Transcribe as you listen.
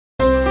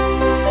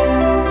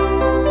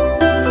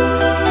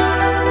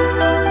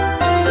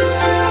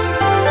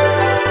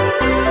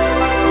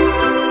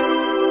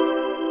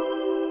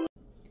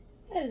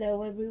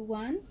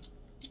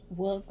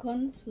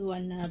Welcome to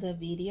another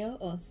video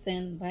of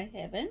Sent by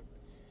Heaven.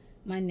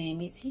 My name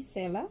is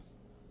Gisela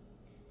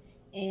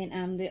and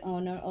I'm the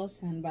owner of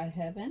Sent by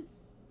Heaven.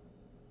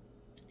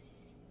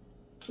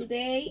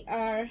 Today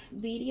our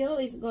video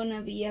is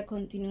gonna be a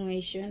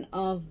continuation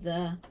of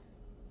the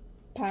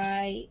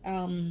pie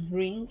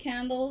ring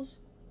candles.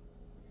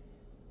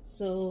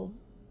 So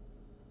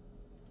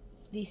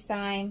this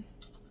time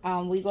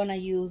we're gonna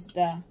use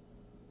the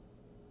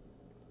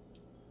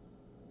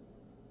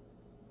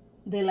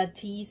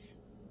lattice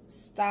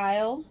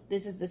style.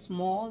 This is the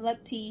small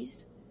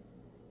lattice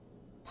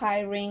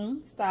pie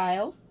ring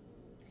style,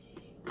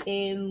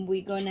 and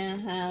we're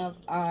gonna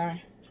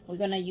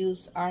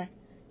use our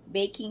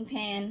baking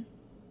pan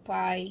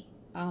pie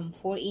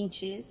 4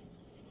 inches,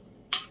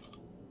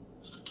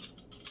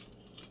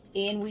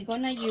 and we're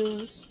gonna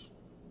use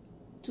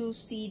two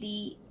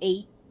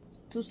CD8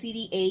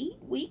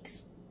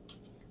 wicks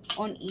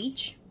on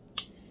each.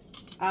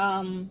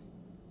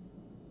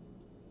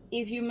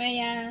 If you may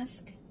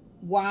ask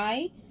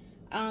why,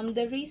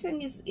 the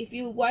reason is, if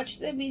you watched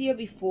the video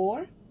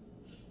before,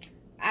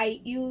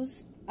 I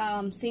used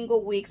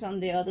single wicks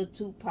on the other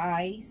 2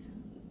 pies,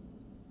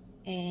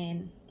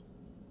 and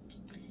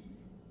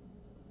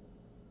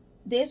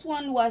this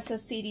one was a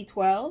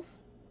CD12,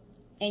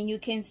 and you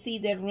can see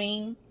the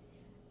ring,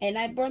 and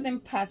I burned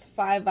them past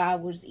 5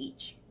 hours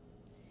each,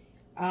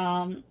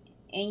 and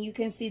you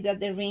can see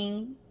that the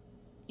ring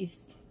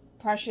is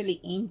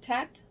partially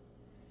intact.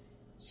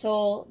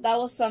 So that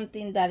was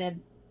something that I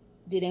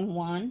didn't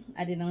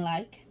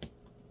like.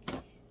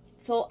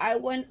 So I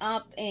went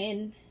up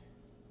and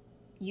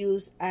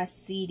used a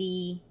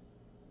CD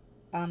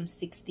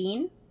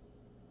 16,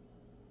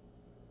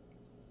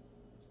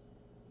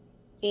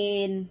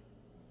 and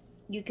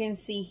you can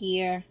see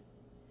here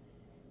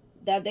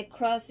that the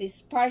crust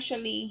is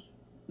partially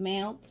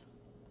melt.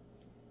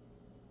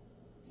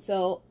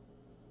 So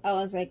I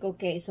was like,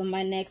 okay, so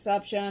my next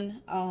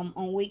option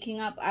on wicking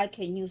up, I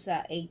can use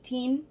a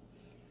 18.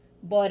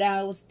 But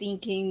I was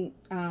thinking,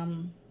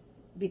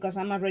 because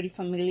I'm already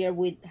familiar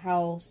with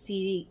how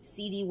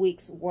CD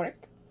wicks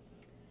work,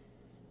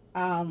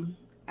 I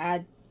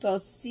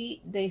thought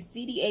the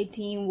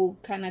CD18 will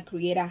kind of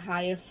create a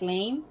higher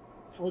flame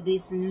for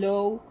this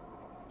low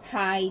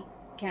high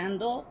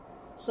candle.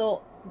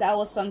 So that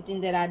was something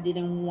that I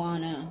didn't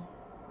want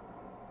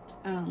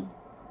to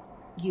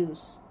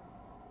use.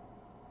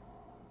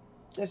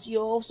 Because you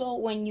also,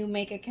 when you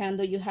make a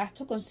candle, you have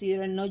to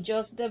consider not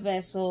just the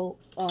vessel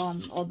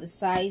or the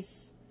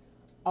size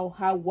of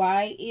how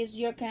wide is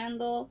your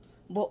candle,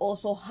 but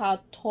also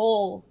how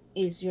tall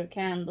is your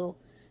candle.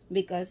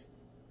 Because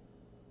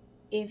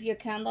if your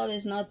candle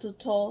is not too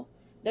tall,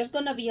 there's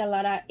going to be a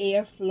lot of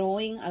air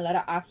flowing, a lot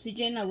of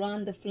oxygen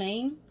around the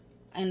flame,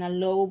 and a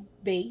low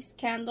base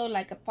candle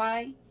like a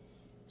pie.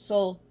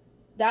 So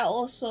that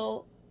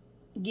also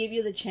gives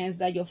you the chance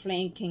that your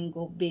flame can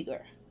go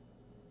bigger.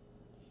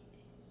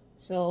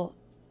 So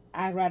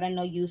I'd rather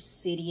not use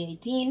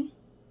CD18,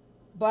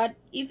 but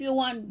if you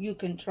want, you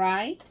can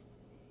try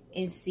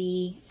and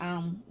see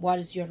what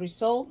is your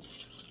result.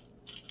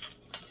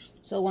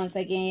 So once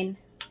again,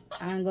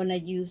 I'm gonna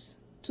use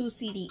 2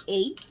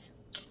 CD8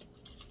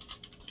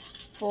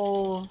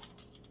 for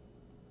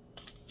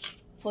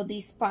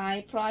this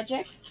pie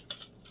project.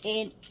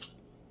 And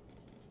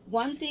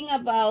one thing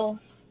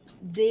about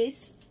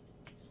this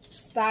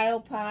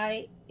style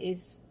pie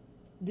is,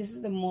 this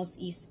is the most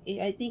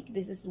easy. I think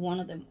this is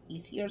one of the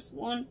easiest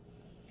one,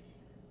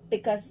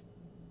 because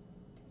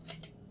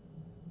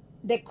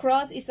the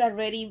crust is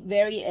already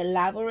very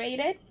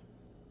elaborated,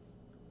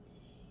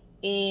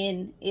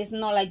 and it's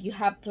not like you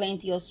have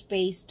plenty of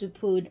space to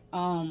put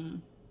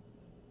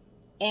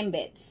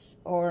embeds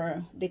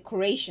or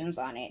decorations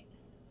on it.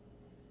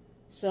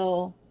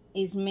 So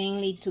it's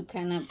mainly to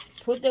kind of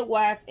put the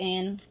wax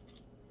in,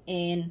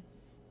 and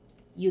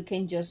you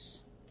can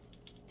just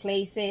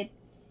place it.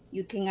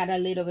 You can add a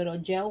little bit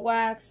of gel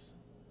wax,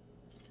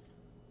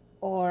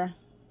 or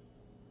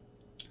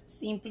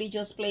simply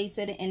just place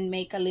it and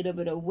make a little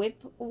bit of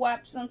whip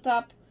wax on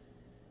top,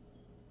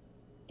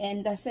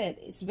 and that's it.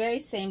 It's very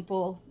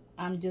simple.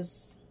 I'm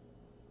just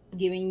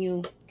giving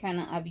you kind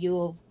of a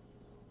view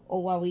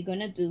of what we're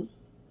gonna do.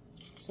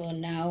 So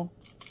now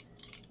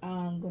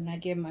I'm gonna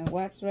get my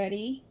wax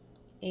ready,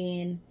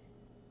 and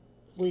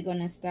we're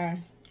gonna start.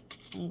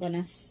 I'm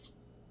gonna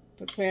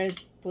prepare,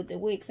 put the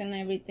wicks and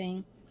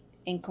everything,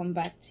 and come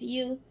back to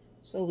you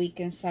so we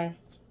can start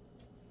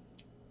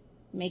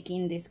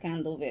making this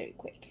candle very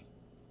quick.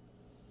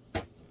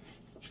 All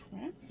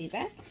right, be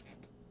back.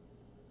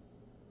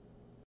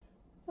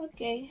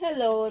 Okay,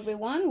 hello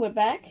everyone, we're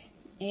back,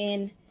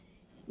 and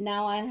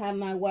now I have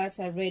my wax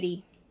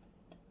already,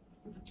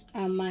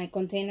 my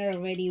container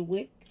already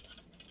wicked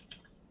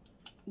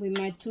with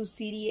my 2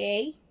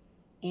 CDA,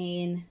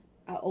 and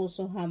I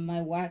also have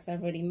my wax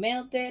already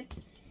melted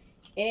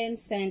and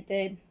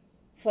scented.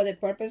 For the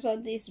purpose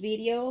of this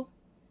video,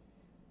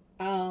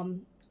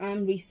 I'm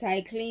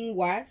recycling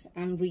wax.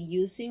 I'm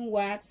reusing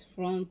wax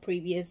from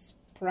previous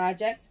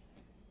projects.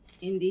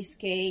 In this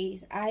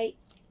case, I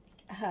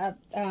have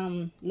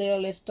little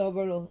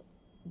leftover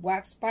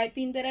wax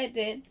piping that I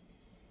did.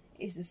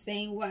 It's the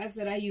same wax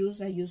that I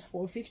use. I use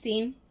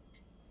 415.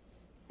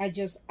 I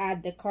just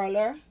add the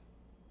color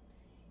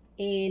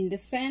and the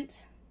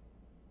scent.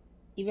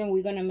 Even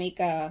we're gonna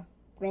make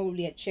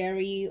probably a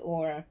cherry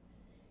or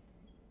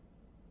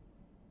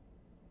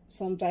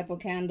some type of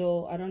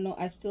candle. I don't know.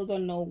 I still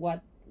don't know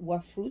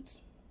what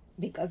fruits,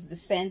 because the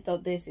scent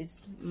of this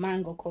is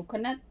mango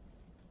coconut.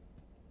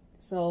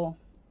 So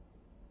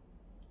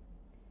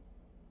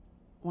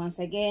once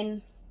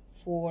again,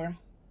 for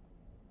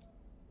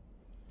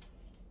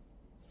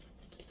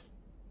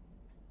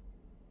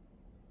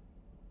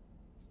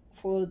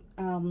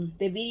the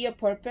video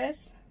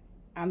purpose,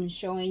 I'm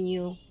showing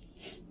you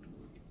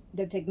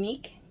the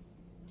technique.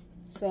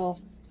 So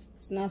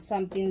it's not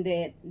something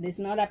that, there's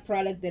not a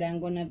product that I'm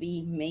gonna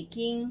be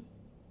making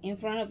in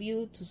front of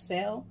you to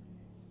sell.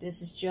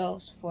 This is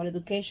just for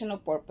educational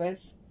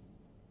purpose.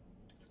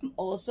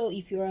 Also,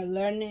 if you're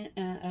learning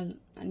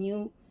a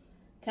new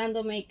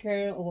candle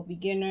maker or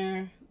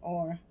beginner,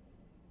 or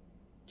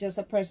just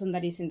a person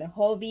that is in the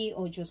hobby,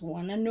 or just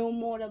want to know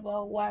more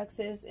about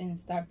waxes and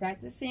start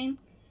practicing,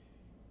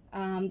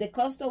 the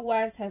cost of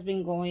wax has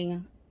been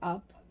going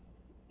up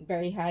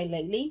very high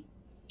lately.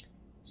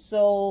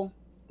 So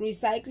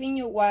recycling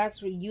your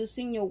wax,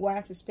 reusing your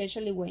wax,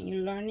 especially when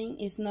you're learning,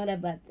 is not a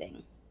bad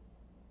thing.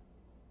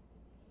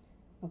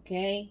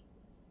 Okay,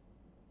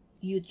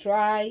 you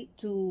try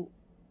to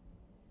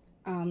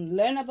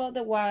learn about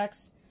the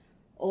wax.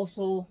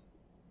 Also,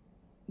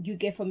 you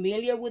get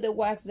familiar with the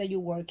wax that you're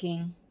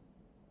working.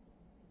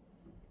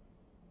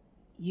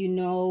 You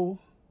know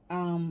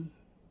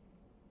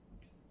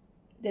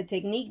the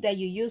technique that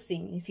you're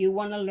using. If you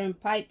want to learn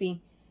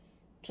piping,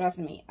 trust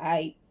me,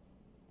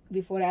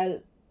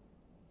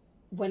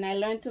 when I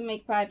learned to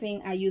make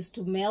piping, I used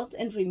to melt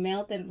and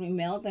remelt and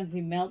remelt and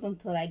remelt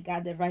until I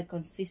got the right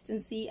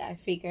consistency. I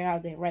figured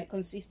out the right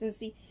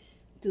consistency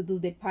to do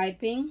the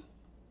piping,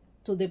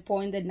 to the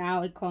point that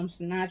now it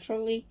comes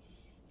naturally,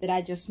 that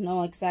I just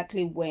know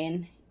exactly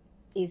when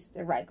is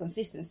the right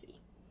consistency.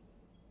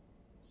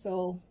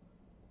 So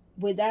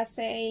with that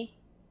said,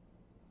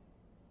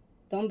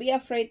 don't be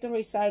afraid to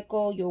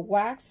recycle your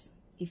wax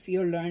if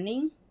you're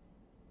learning.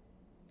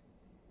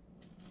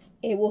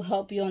 It will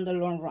help you on the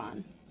long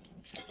run.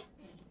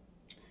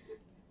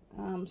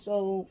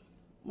 So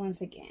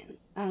once again,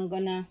 I'm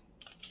gonna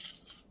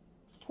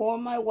pour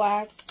my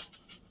wax.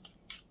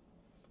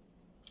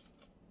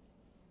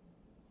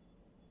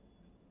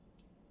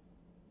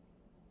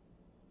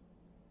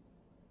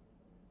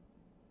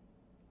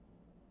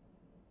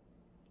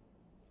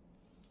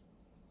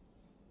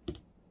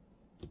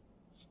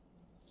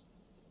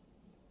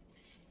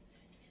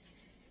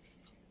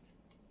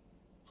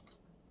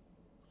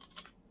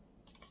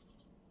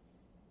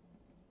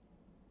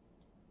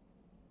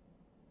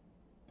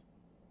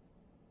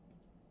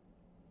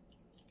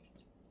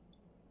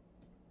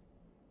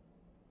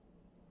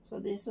 So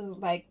this is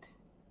like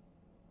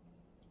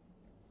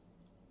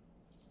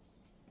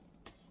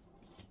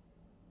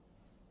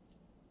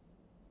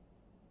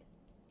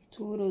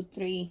 2 to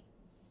 3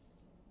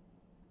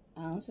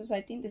 ounces.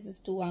 I think this is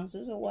 2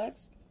 ounces of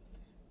wax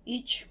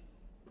each.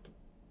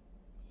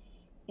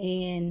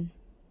 And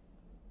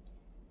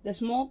the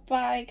small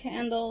pie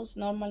candles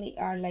normally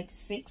are like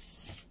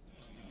 6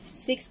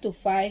 to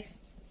 5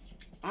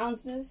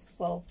 ounces.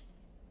 So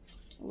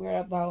we're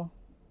about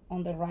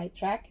on the right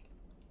track.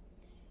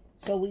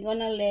 So we're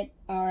gonna let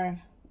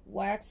our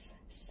wax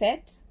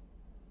set,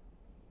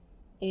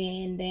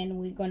 and then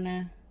we're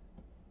gonna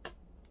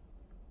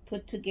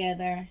put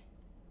together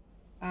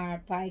our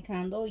pie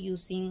candle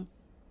using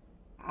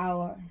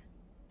our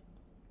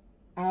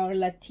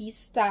lattice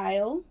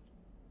style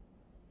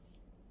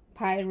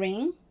pie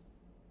ring.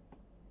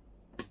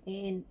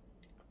 And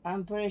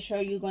I'm pretty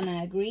sure you're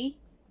gonna agree,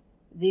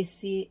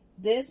 this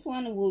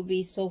one will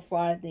be so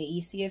far the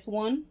easiest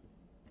one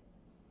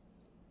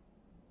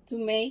to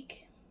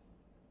make,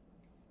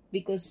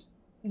 because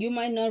you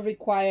might not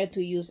require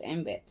to use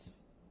embeds,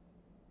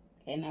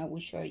 and I will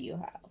show you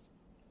how.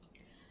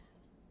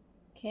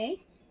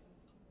 Okay,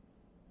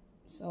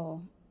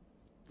 so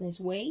let's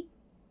wait.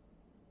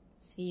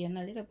 See you in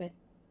a little bit.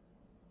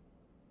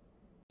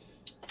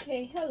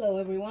 Okay, hello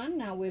everyone.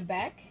 Now we're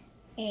back,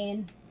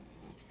 and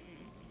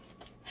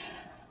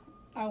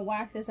our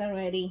wax is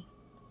already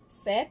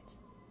set,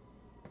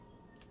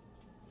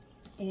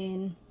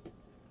 and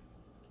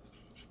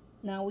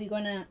now we're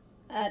gonna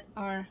add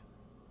our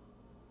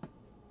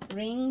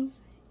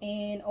rings.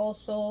 And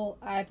also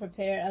I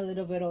prepare a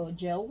little bit of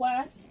gel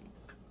wax,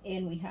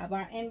 and we have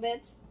our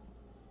embeds.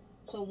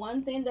 So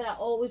one thing that I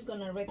always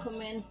gonna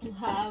recommend to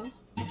have,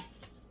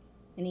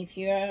 and if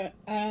you're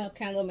a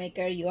candle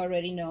maker, you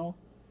already know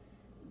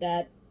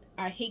that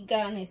our heat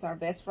gun is our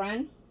best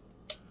friend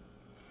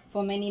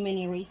for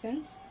many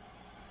reasons.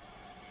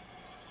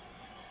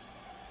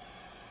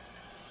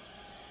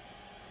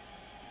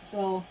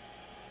 So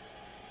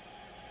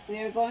we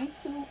are going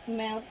to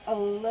melt a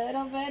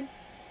little bit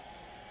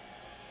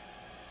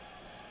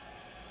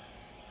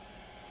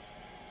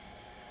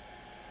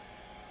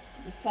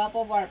top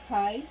of our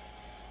pie.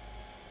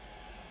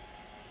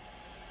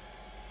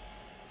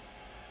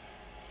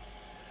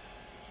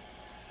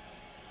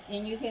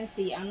 And you can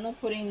see I'm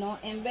not putting no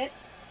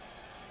embeds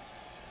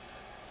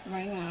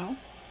right now.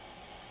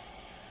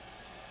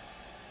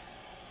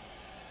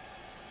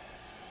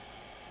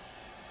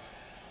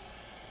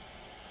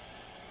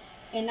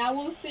 And I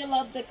will fill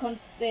up the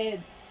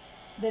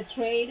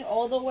tray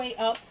all the way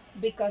up,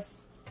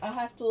 because I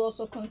have to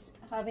also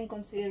have in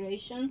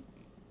consideration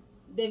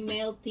the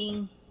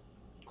melting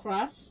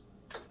crust.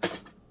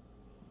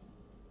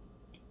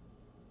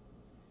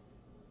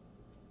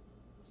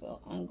 So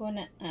I'm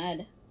gonna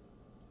add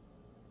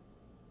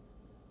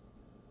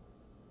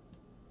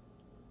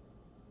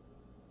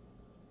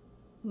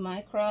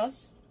my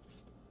crust,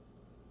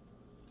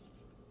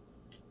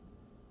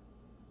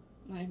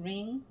 my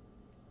ring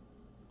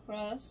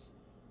crust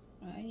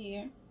right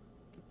here.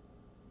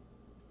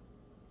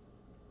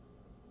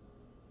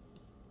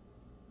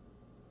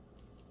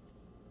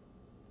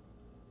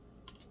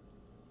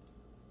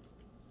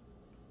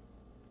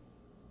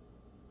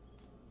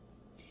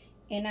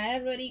 And I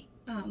already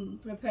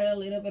prepared a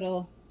little bit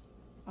of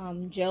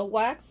gel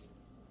wax.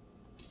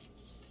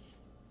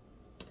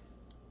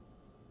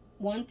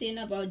 One thing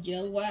about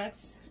gel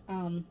wax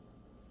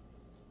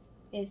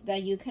is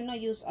that you cannot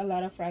use a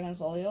lot of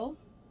fragrance oil,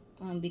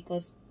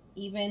 because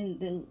even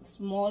the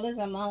smallest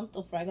amount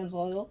of fragrance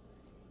oil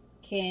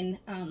can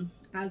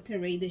alter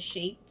the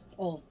shape,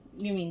 or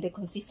you mean the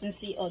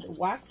consistency of the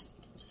wax.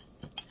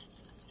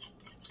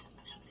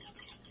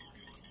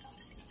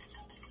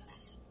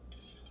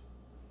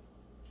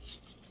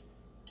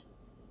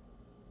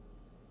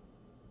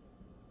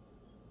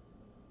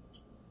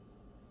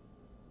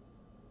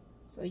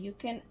 So you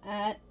can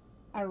add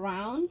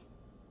around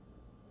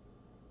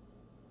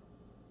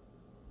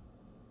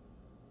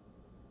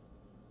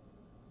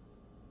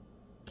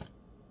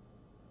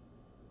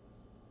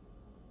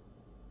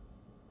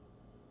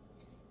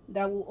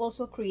that will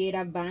also create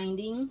a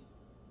binding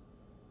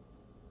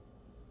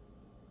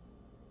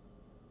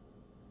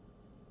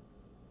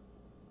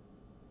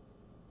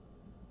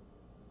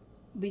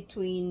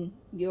between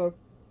your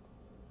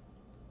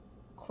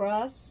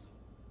crust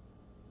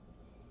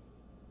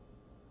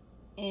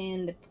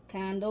and the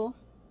candle.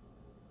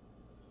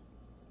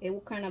 It will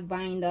kind of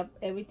bind up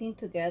everything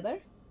together.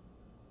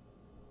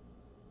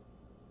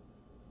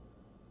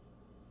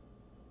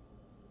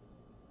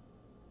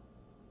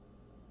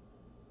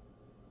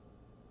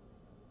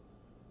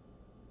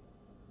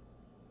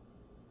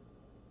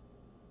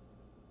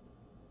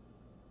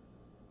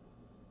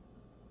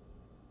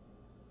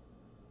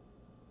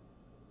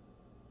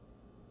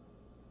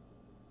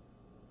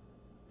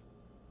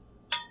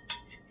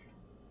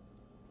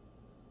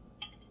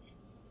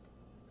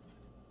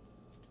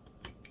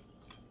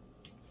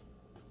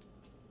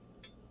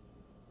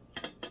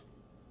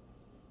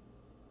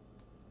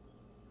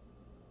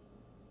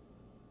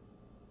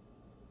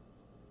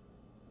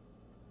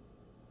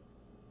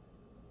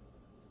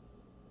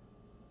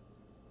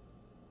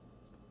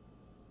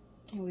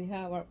 And we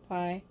have our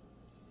pie.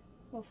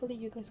 Hopefully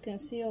you guys can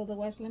see,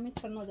 otherwise let me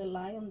turn on the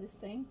light on this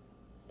thing.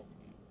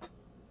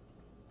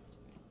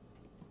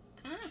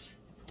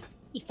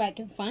 If I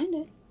can find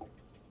it.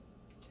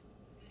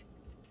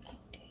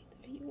 Okay,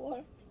 there you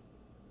are.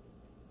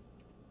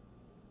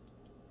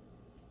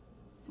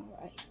 All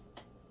right.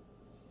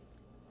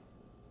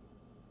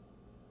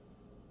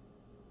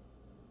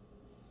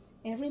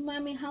 And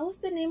remind me, how was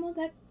the name of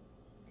that?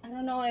 I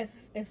don't know if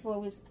it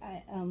was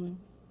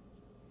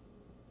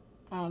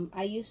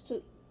I used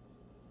to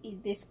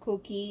eat this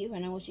cookie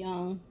when I was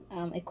young.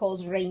 It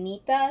calls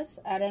Reinitas.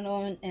 I don't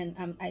know,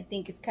 and I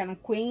think it's kind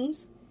of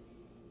queens,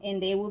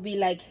 and they will be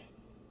like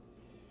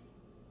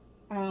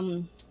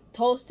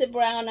toasted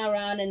brown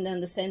around, and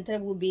then the center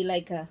will be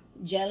like a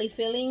jelly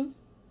filling.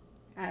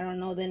 I don't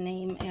know the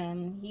name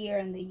here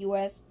in the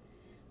US,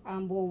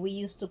 but we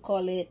used to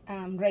call it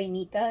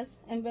Reinitas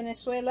in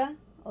Venezuela.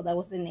 Oh, that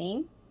was the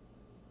name.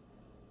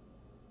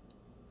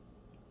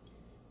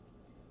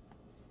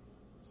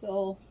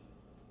 So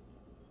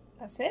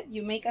that's it.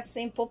 You make a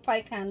simple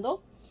pie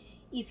candle.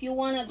 If you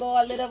want to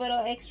go a little bit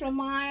of extra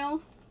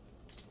mile,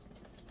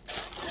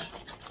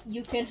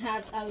 you can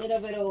have a little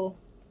bit of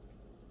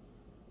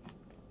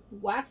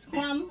wax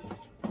crumb,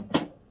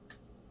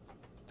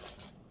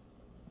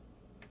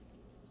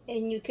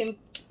 and you can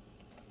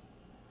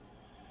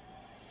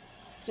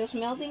just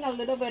melting a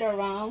little bit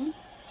around.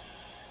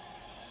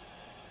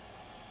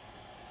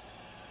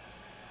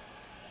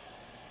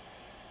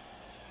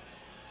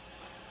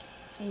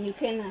 And you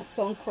can add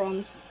some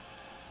crumbs.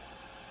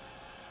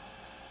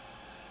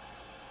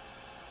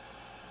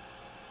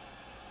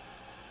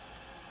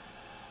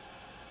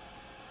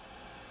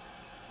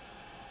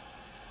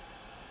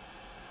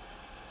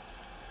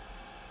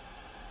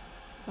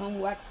 Some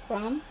wax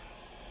crumb.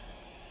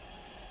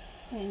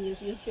 And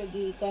just use your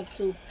glue gun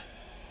to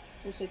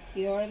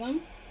secure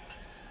them.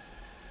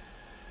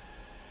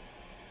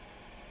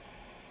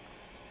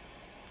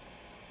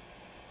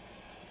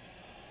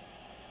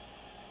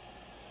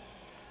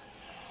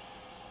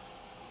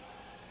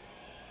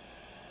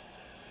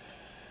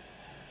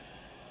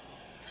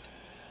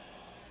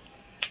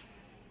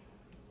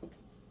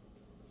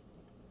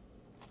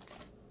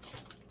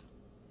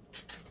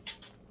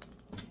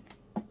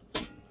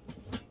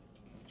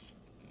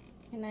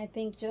 And I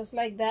think just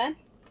like that,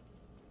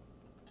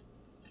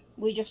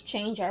 we just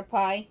change our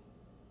pie,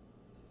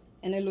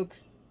 and it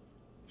looks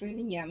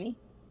really yummy,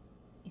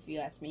 if you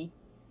ask me.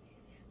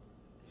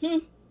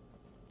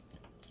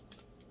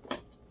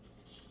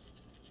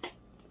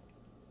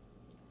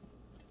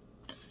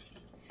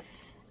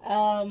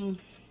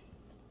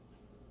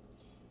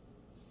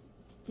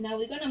 Now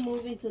we're gonna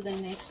move into the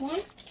next one.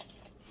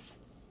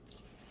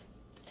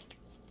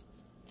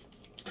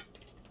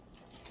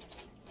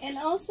 And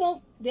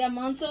also the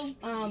amount of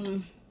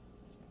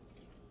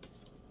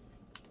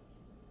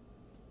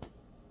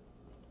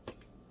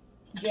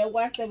gel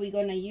wax that we're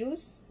gonna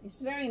use is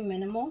very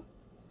minimal.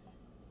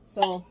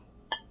 So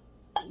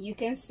you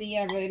can see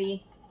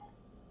already,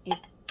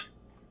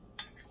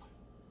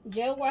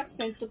 gel wax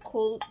tends to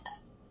cool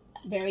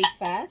very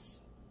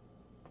fast,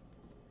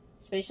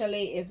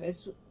 especially if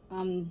it's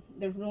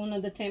the room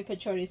of the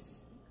temperature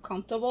is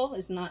comfortable,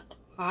 it's not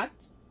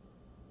hot.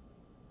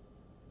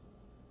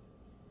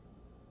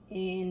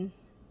 And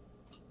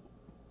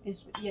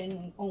it's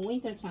on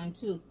winter time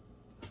too,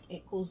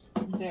 it cools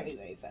very,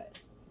 very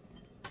fast.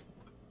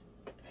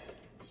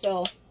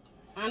 So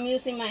I'm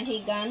using my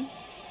heat gun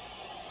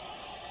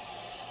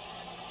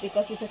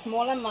because it's a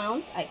small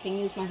amount. I can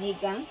use my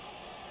heat gun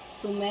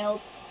to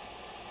melt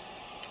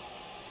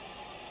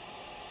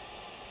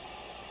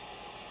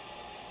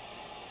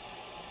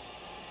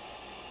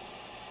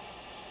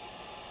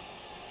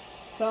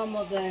some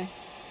of the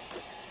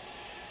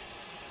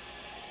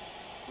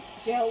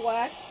gel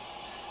wax.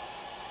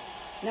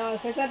 Now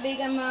if it's a big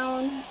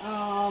amount,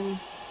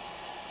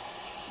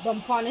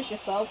 don't punish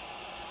yourself.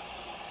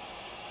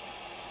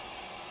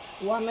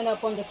 Warm it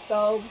up on the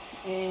stove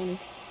and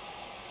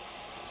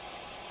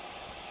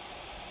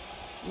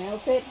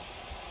melt it.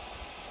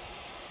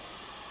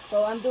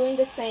 So I'm doing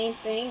the same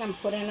thing. I'm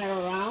putting it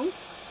around.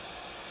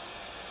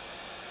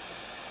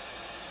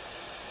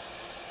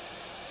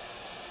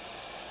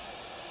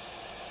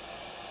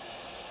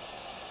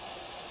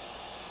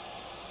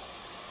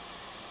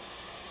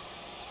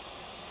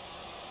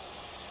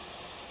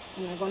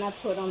 And I'm gonna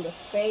put on the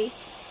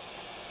space.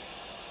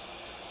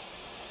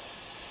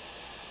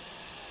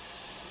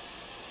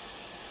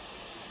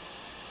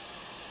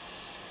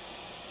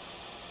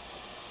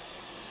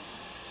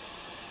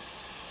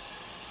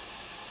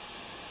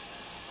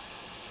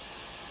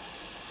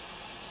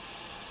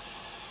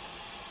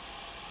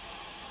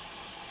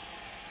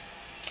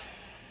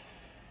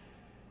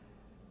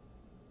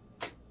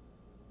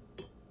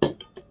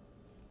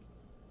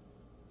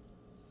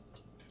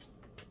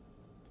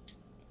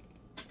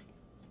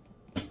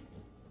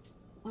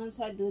 Once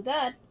I do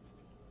that,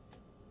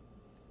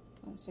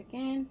 once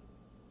again,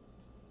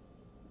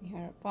 we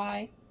have a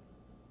pie.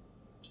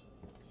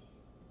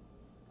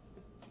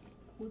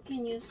 We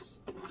can use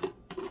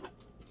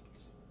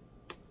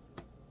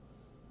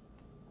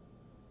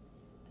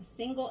a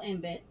single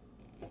embed.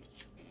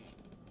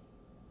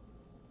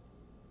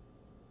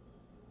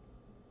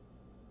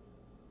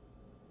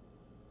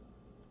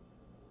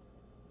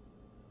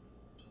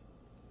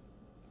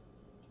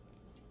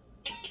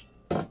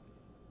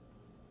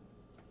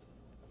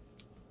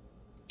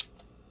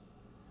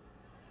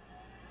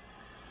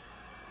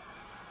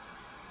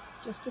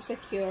 Just to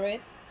secure it.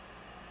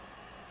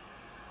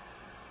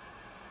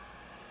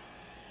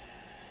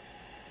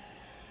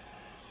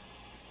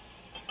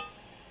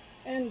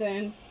 And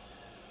then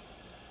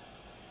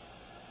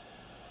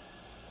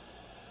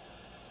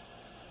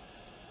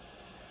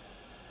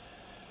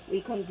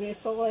we can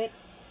drizzle it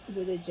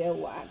with the gel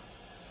wax.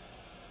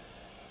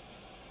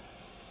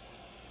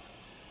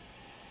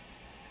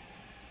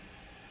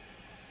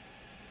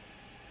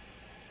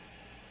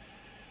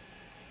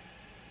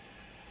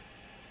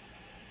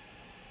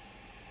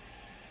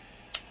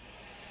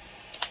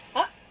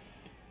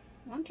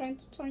 I'm trying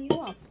to turn you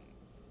off.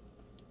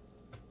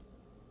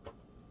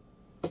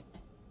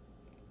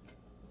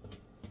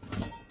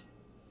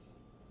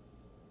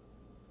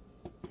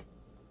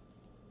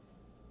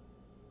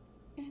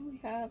 And we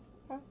have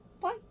our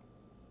pie.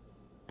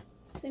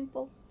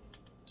 Simple,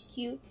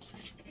 cute,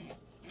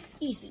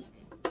 easy.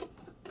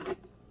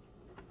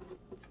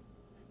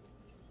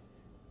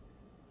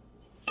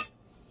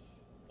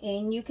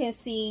 And you can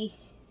see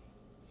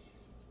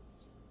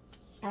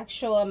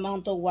actual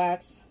amount of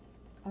wax.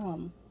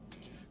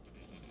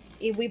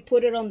 If we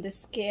put it on the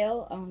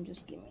scale,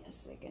 just give me a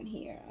second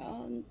here.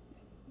 I'm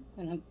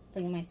gonna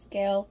bring my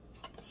scale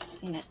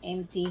in an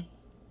empty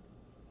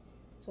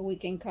so we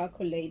can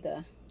calculate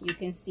you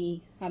can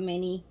see how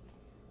many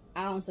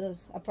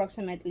ounces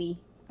approximately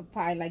a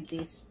pie like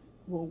this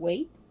will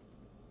weigh.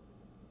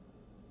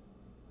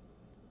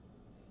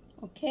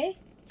 Okay,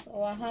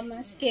 so I have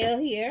my scale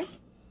here.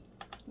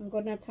 I'm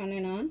gonna turn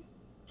it on.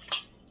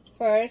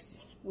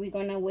 First, we're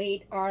gonna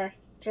weigh our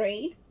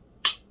tray.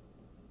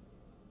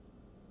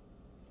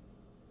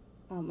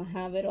 I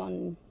have it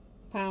on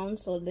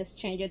pounds, so let's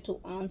change it to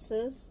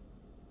ounces.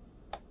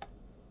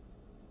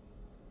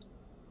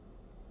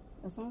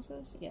 Those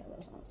ounces? Yeah,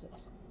 those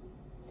ounces.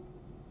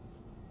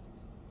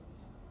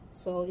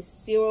 So it's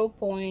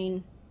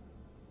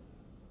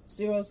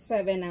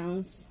 0.07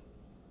 ounce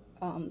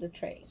the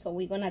tray. So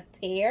we're gonna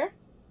tear,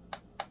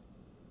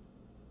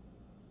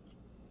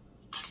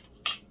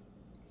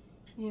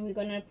 and we're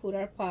gonna put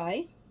our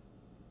pie.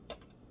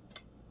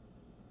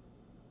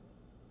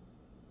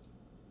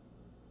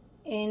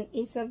 And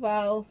it's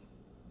about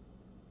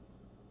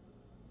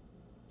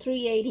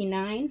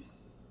 389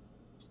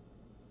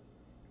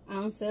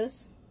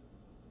 ounces.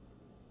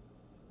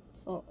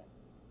 So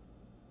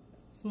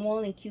small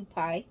and cute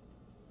pie.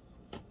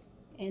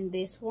 And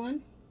this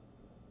one,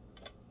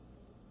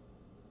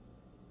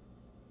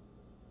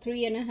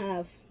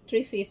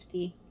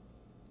 350.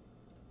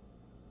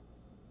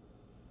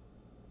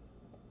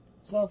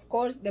 So of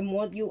course, the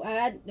more you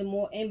add, the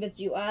more embeds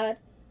you add,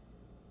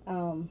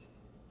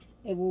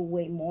 it will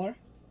weigh more.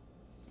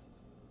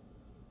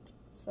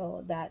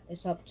 So that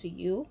is up to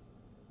you.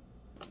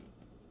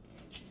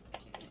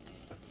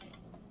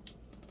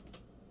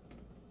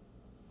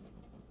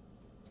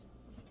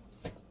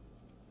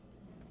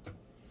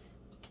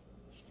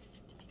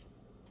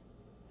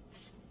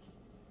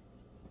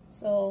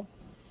 So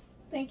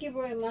thank you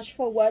very much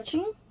for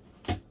watching.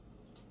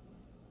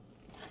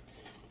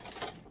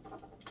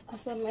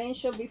 As I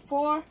mentioned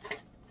before,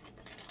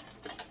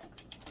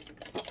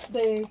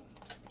 the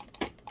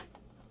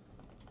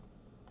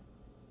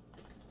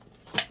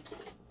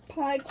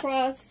pie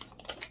crust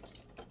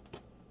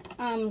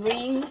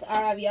rings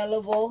are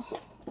available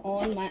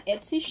on my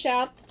Etsy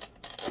shop,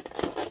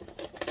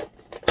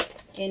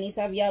 and it's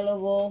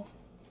available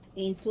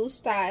in 2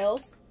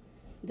 styles: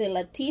 the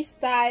lattice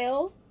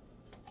style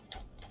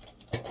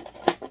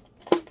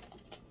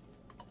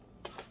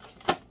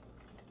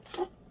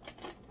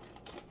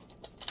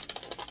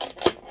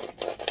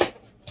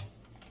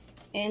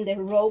and the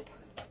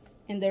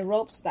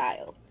rope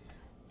style.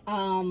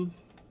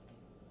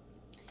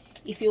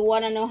 If you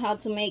want to know how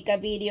to make a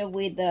video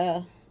with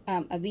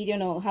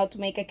how to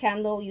make a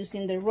candle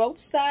using the rope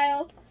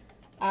style,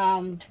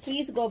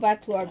 please go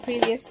back to our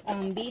previous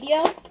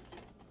video,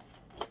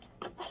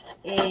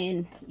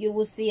 and you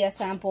will see a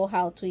sample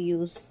how to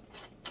use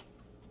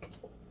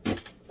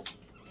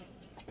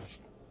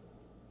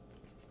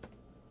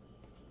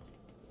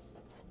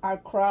our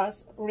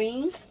cross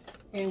ring.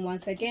 And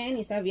once again,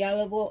 it's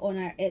available on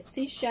our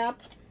Etsy shop,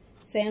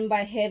 Sent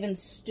by Heaven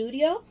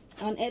Studio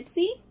on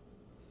Etsy.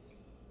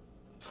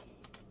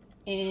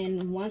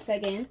 And once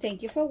again,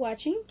 thank you for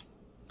watching.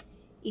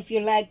 If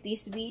you like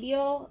this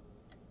video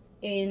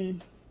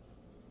and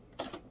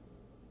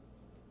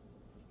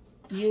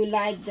you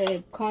like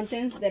the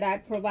contents that I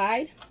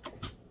provide,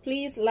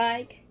 please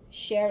like,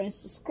 share, and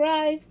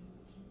subscribe.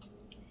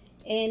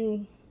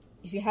 And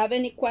if you have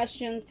any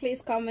questions,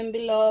 please comment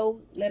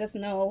below, let us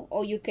know,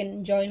 or you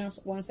can join us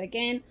once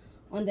again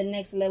on the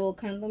Next Level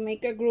Candle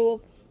Maker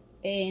group,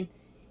 and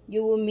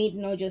you will meet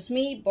not just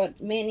me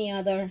but many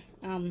other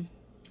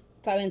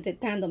talented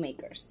candle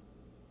makers.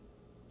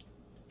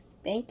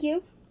 Thank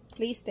you.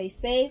 Please stay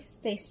safe,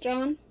 stay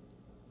strong.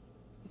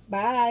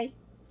 Bye.